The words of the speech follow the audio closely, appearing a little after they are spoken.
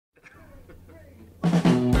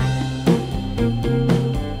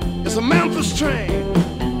It's a Memphis train.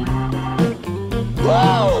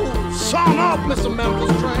 Whoa! Song off, Mr.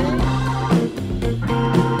 Memphis Train.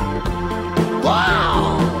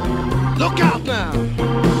 Wow! Look out now.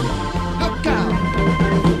 Look out.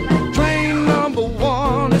 Train number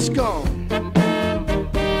 1 is gone.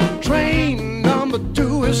 Train number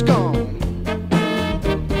 2 is gone.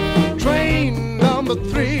 Train number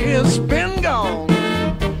 3 has been gone.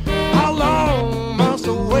 How long must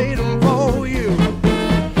I wait for you?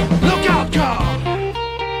 Look out, car.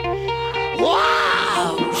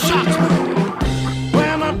 Wow! Shocks me.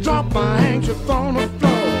 When I drop my handkerchief on the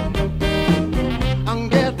floor, I'm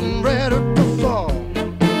getting ready to fall.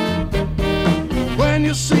 When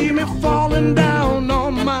you see me falling down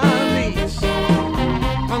on my knees,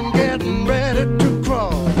 I'm getting ready to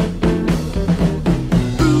crawl.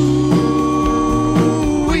 Ooh-wee,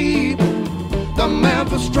 the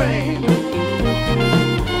Memphis Train.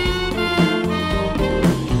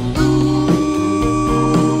 Ooh-wee,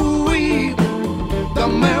 the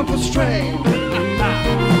Memphis Train.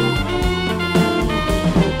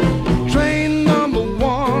 Train number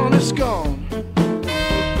 1 is gone.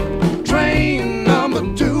 Train number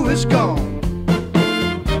 2 is gone.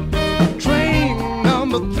 Train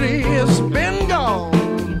number 3 has been gone.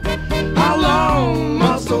 How long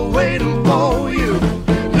must I wait for you?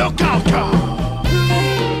 Look out, car.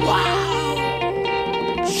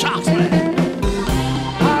 Wow! Shocks me.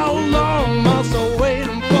 How long must I wait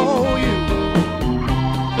for you?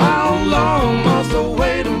 How long must I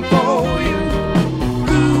wait for you?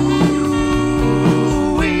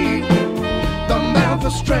 Ooh-wee, the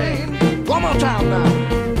Memphis Train. One more time now.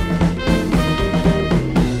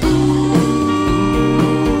 Ooh-wee,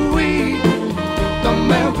 the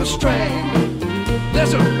Memphis Train.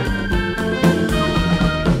 Listen.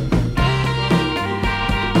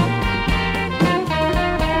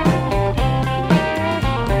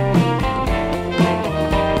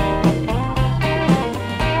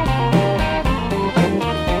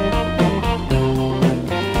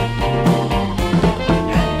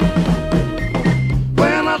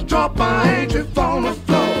 When I drop my handkerchief on the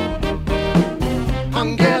floor,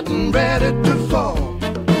 I'm getting ready to fall.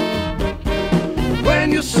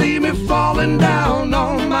 When you see me falling down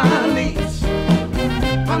on my knees,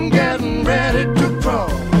 I'm getting ready to crawl.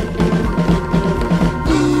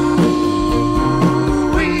 Ooh-wee,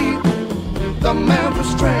 the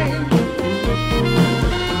Memphis Train.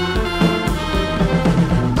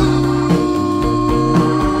 Ooh-wee,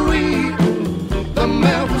 the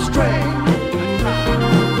Memphis Train.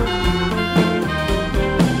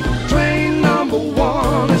 Train number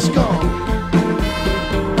 1 is gone.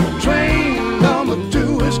 Train number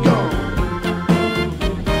 2 is gone.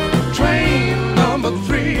 Train number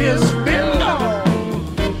 3 has been gone.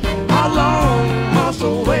 How long must I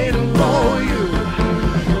wait for you?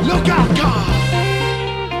 Look out, car.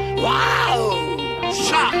 Wow!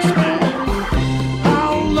 Shocks me.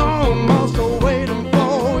 How long must I wait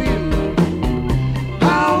for you?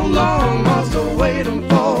 How long must I wait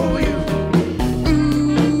for you?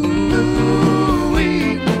 Ooh-wee,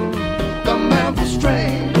 the Memphis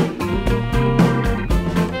Train.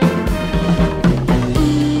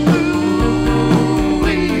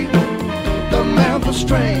 Ooh-wee, the Memphis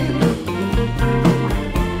Train.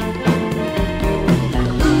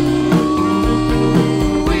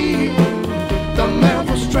 Ooh-wee, the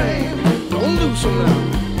Memphis Train. Don't lose 'em now.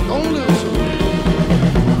 Don't lose 'em.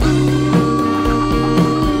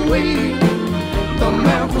 Ooh-wee, the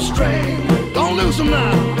Memphis Train. Don't lose 'em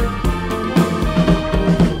now.